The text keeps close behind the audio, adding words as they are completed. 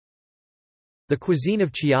The cuisine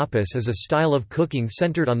of Chiapas is a style of cooking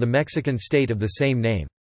centered on the Mexican state of the same name.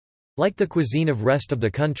 Like the cuisine of rest of the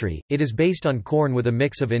country, it is based on corn with a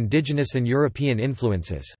mix of indigenous and European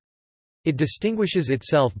influences. It distinguishes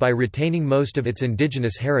itself by retaining most of its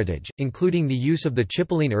indigenous heritage, including the use of the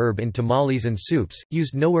chipilín herb in tamales and soups,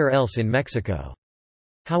 used nowhere else in Mexico.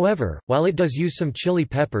 However, while it does use some chili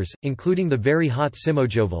peppers, including the very hot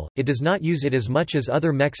simojovel, it does not use it as much as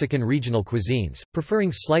other Mexican regional cuisines,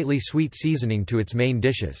 preferring slightly sweet seasoning to its main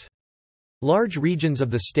dishes. Large regions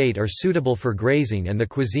of the state are suitable for grazing, and the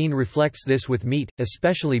cuisine reflects this with meat,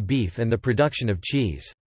 especially beef, and the production of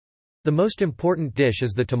cheese. The most important dish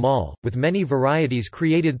is the tamal, with many varieties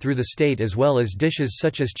created through the state as well as dishes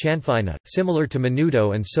such as chanfaina, similar to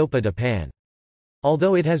menudo and sopa de pan.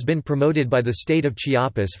 Although it has been promoted by the state of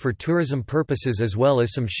Chiapas for tourism purposes as well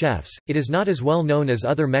as some chefs, it is not as well known as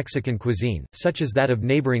other Mexican cuisine, such as that of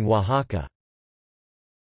neighboring Oaxaca.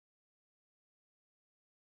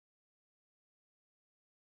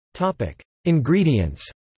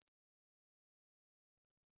 Ingredients.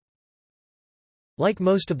 Like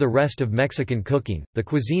most of the rest of Mexican cooking, the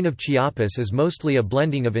cuisine of Chiapas is mostly a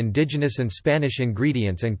blending of indigenous and Spanish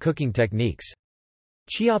ingredients and cooking techniques.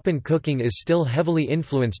 Chiapan cooking is still heavily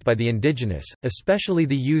influenced by the indigenous, especially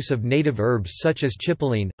the use of native herbs such as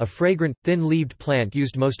chipilín, a fragrant, thin-leaved plant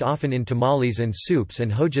used most often in tamales and soups,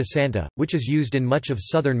 and hoja santa, which is used in much of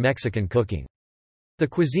southern Mexican cooking. The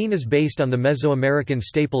cuisine is based on the Mesoamerican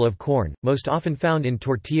staple of corn, most often found in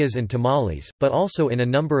tortillas and tamales, but also in a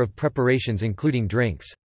number of preparations including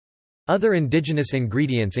drinks. Other indigenous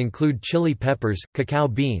ingredients include chili peppers, cacao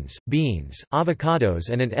beans, avocados,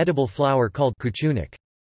 and an edible flower called cuchunik.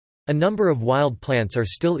 A number of wild plants are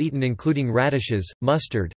still eaten, including radishes,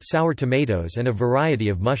 mustard, sour tomatoes, and a variety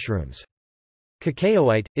of mushrooms.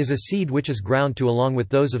 Cacaoite is a seed which is ground to along with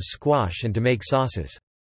those of squash and to make sauces.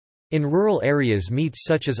 In rural areas, meats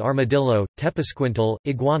such as armadillo, tepezcuintle,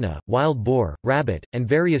 iguana, wild boar, rabbit, and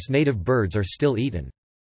various native birds are still eaten.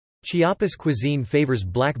 Chiapas cuisine favors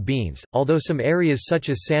black beans, although some areas such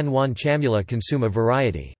as San Juan Chamula consume a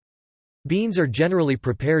variety. Beans are generally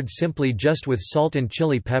prepared simply just with salt and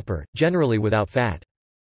chili pepper, generally without fat.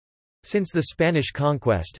 Since the Spanish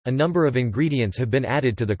conquest, a number of ingredients have been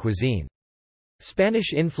added to the cuisine.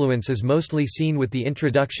 Spanish influence is mostly seen with the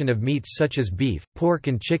introduction of meats such as beef, pork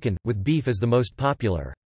and chicken, with beef as the most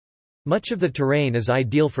popular. Much of the terrain is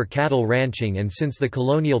ideal for cattle ranching, and since the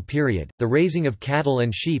colonial period, the raising of cattle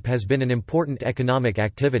and sheep has been an important economic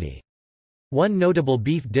activity. One notable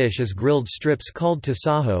beef dish is grilled strips called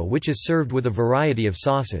tasajo, which is served with a variety of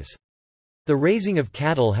sauces. The raising of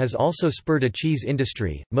cattle has also spurred a cheese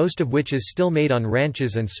industry, most of which is still made on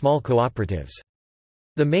ranches and small cooperatives.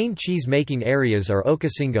 The main cheese-making areas are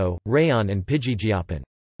Ocosingo, Rayon and Pijijiapan.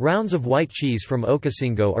 Rounds of white cheese from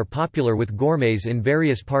Ocosingo are popular with gourmets in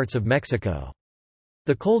various parts of Mexico.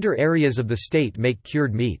 The colder areas of the state make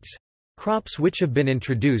cured meats. Crops which have been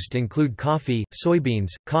introduced include coffee, soybeans,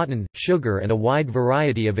 cotton, sugar, and a wide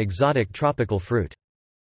variety of exotic tropical fruit.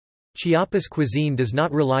 Chiapas cuisine does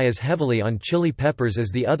not rely as heavily on chili peppers as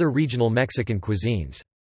the other regional Mexican cuisines.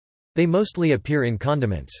 They mostly appear in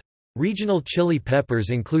condiments. Regional chili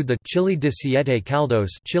peppers include the chili de siete caldos,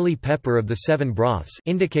 chili pepper of the 7 broths,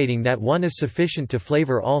 indicating that one is sufficient to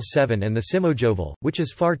flavor all 7, and the simojovel, which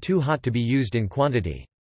is far too hot to be used in quantity.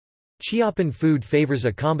 Chiapan food favors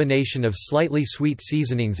a combination of slightly sweet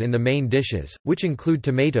seasonings in the main dishes, which include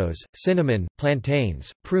tomatoes, cinnamon,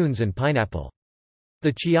 plantains, prunes and pineapple.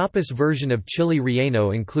 The Chiapas version of chili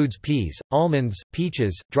relleno includes peas, almonds,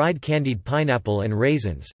 peaches, dried candied pineapple and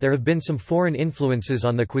raisins. There have been some foreign influences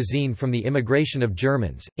on the cuisine from the immigration of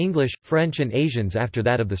Germans, English, French and Asians after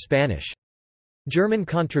that of the Spanish. German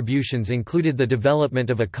contributions included the development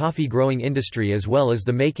of a coffee growing industry as well as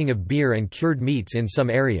the making of beer and cured meats in some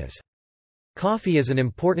areas. Coffee is an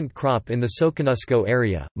important crop in the Soconusco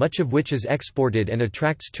area, much of which is exported and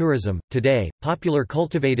attracts tourism. Today, popular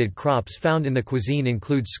cultivated crops found in the cuisine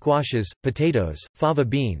include squashes, potatoes, fava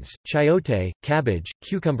beans, chayote, cabbage,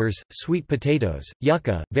 cucumbers, sweet potatoes,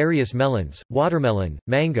 yucca, various melons, watermelon,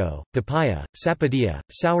 mango, papaya, sapodilla,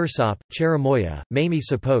 soursop, cherimoya, mamey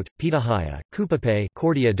sapote, pitahaya, cupape,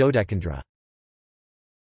 cordia dodecandra.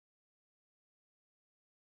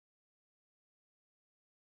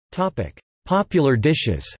 Popular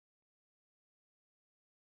dishes.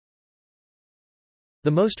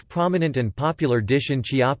 The most prominent and popular dish in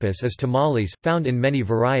Chiapas is tamales, found in many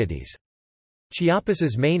varieties.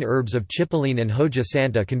 Chiapas's main herbs of chipilín and hoja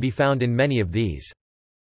santa can be found in many of these.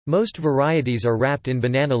 Most varieties are wrapped in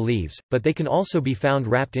banana leaves, but they can also be found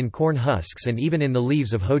wrapped in corn husks and even in the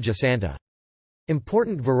leaves of hoja santa.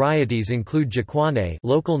 Important varieties include jacuane,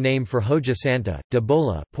 local name for hoja santa, de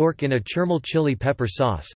bola, pork in a chermal chili pepper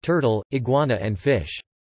sauce, turtle, iguana and fish.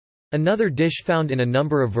 Another dish found in a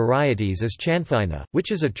number of varieties is chanfaina,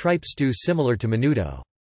 which is a tripe stew similar to menudo.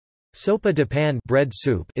 Sopa de pan, bread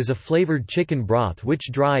soup, is a flavored chicken broth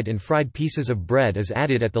which dried and fried pieces of bread is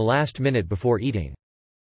added at the last minute before eating.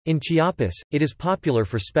 In Chiapas, it is popular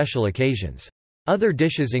for special occasions. Other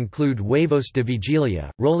dishes include huevos de vigilia,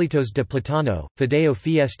 rolitos de platano, fideo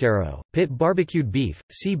fiestero, pit barbecued beef,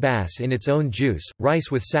 sea bass in its own juice, rice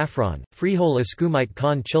with saffron, frijol escumite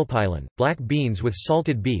con chilpilon, black beans with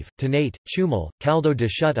salted beef, tanate, chumal, caldo de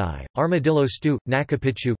chutay, armadillo stew,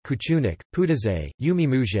 nakapichu, kuchunik, putaze, yumi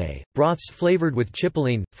muje, broths flavored with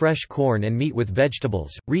chipolene, fresh corn and meat with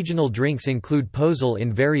vegetables. Regional drinks include pozol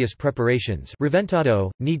in various preparations, reventado,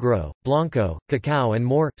 negro, blanco, cacao and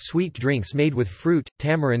more, sweet drinks made with fruit,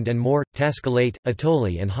 tamarind and more, tascalate,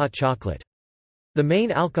 atole and hot chocolate. The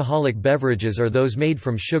main alcoholic beverages are those made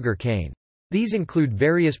from sugar cane. These include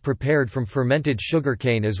various prepared from fermented sugar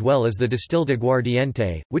cane as well as the distilled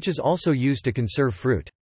aguardiente, which is also used to conserve fruit.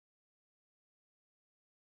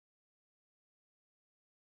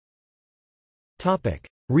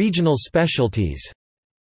 Regional specialties.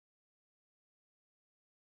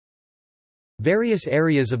 Various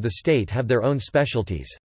areas of the state have their own specialties.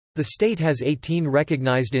 The state has 18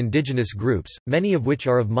 recognized indigenous groups, many of which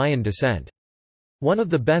are of Mayan descent. One of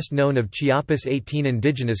the best known of Chiapas' 18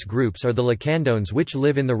 indigenous groups are the Lacandones, which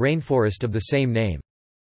live in the rainforest of the same name.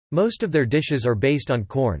 Most of their dishes are based on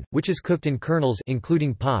corn, which is cooked in kernels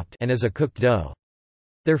including popped and as a cooked dough.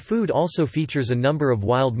 Their food also features a number of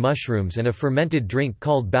wild mushrooms and a fermented drink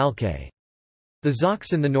called balque. The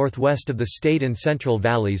Zocs in the northwest of the state and central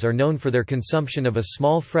valleys are known for their consumption of a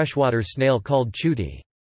small freshwater snail called chuti.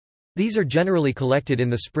 These are generally collected in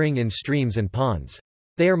the spring in streams and ponds.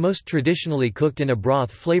 They are most traditionally cooked in a broth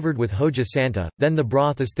flavored with hoja santa, then the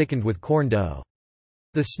broth is thickened with corn dough.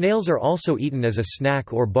 The snails are also eaten as a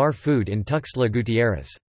snack or bar food in Tuxtla Gutierrez.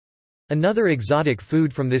 Another exotic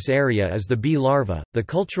food from this area is the bee larva. The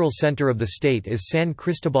cultural center of the state is San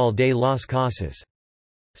Cristobal de las Casas.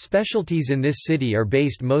 Specialties in this city are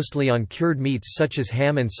based mostly on cured meats such as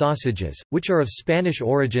ham and sausages, which are of Spanish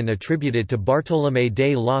origin attributed to Bartolomé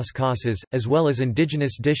de las Casas, as well as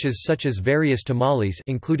indigenous dishes such as various tamales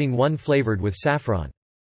including one flavored with saffron.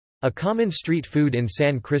 A common street food in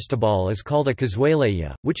San Cristobal is called a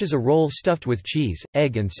cazuelilla, which is a roll stuffed with cheese,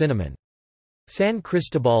 egg and cinnamon. San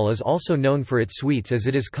Cristobal is also known for its sweets as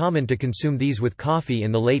it is common to consume these with coffee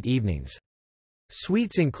in the late evenings.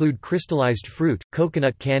 Sweets include crystallized fruit,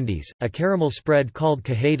 coconut candies, a caramel spread called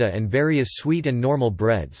cajeta, and various sweet and normal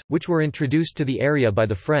breads, which were introduced to the area by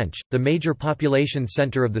the French. The major population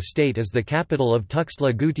center of the state is the capital of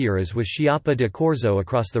Tuxtla Gutierrez with Chiapa de Corzo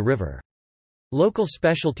across the river. Local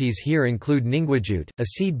specialties here include ninguajute, a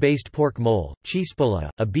seed-based pork mole, chispola,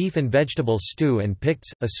 a beef and vegetable stew, and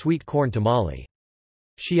picts, a sweet corn tamale.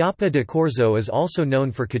 Chiapa de Corzo is also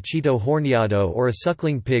known for cachito horneado, or a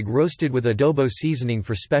suckling pig roasted with adobo seasoning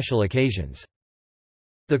for special occasions.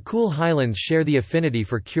 The cool highlands share the affinity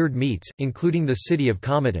for cured meats, including the city of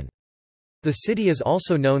Comitan. The city is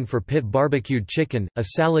also known for pit barbecued chicken, a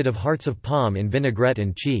salad of hearts of palm in vinaigrette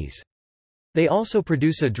and cheese. They also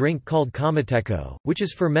produce a drink called kamateco, which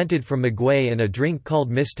is fermented from maguey, and a drink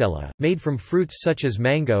called mistela, made from fruits such as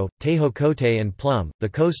mango, tejocote and plum. The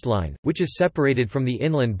coastline, which is separated from the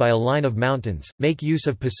inland by a line of mountains, make use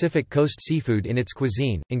of Pacific Coast seafood in its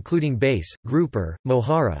cuisine, including bass, grouper,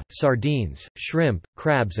 mojarra, sardines, shrimp,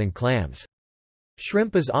 crabs and clams.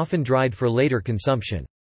 Shrimp is often dried for later consumption.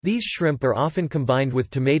 These shrimp are often combined with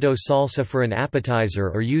tomato salsa for an appetizer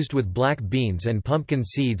or used with black beans and pumpkin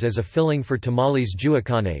seeds as a filling for tamales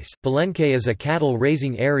juacanes. Palenque is a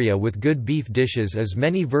cattle-raising area with good beef dishes as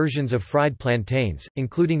many versions of fried plantains,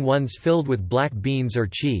 including ones filled with black beans or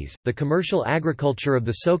cheese. The commercial agriculture of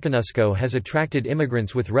the Soconusco has attracted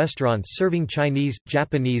immigrants with restaurants serving Chinese,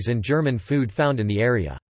 Japanese and German food found in the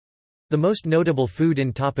area. The most notable food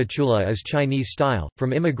in Tapachula is Chinese style,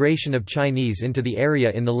 from immigration of Chinese into the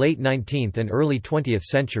area in the late 19th and early 20th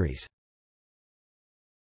centuries.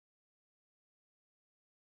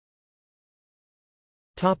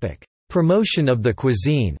 Promotion of the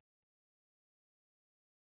cuisine.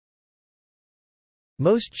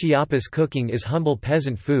 Most Chiapas cooking is humble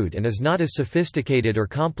peasant food and is not as sophisticated or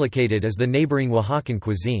complicated as the neighboring Oaxacan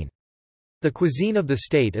cuisine. The cuisine of the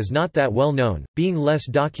state is not that well known, being less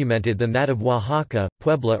documented than that of Oaxaca,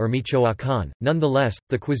 Puebla or Michoacán. Nonetheless,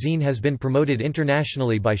 the cuisine has been promoted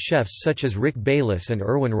internationally by chefs such as Rick Bayless and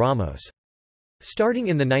Erwin Ramos. Starting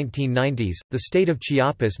in the 1990s, the state of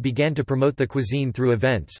Chiapas began to promote the cuisine through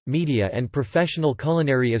events, media and professional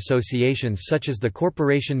culinary associations such as the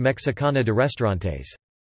Corporación Mexicana de Restaurantes.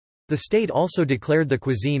 The state also declared the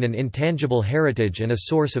cuisine an intangible heritage and a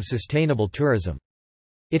source of sustainable tourism.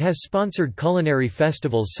 It has sponsored culinary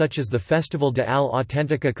festivals such as the Festival de la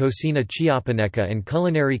Auténtica Cocina Chiapaneca and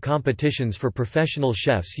culinary competitions for professional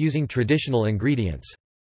chefs using traditional ingredients.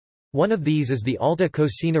 One of these is the Alta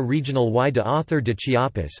Cocina Regional y de Author de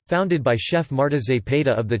Chiapas, founded by chef Marta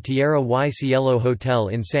Zepeda of the Tierra y Cielo Hotel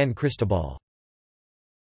in San Cristobal.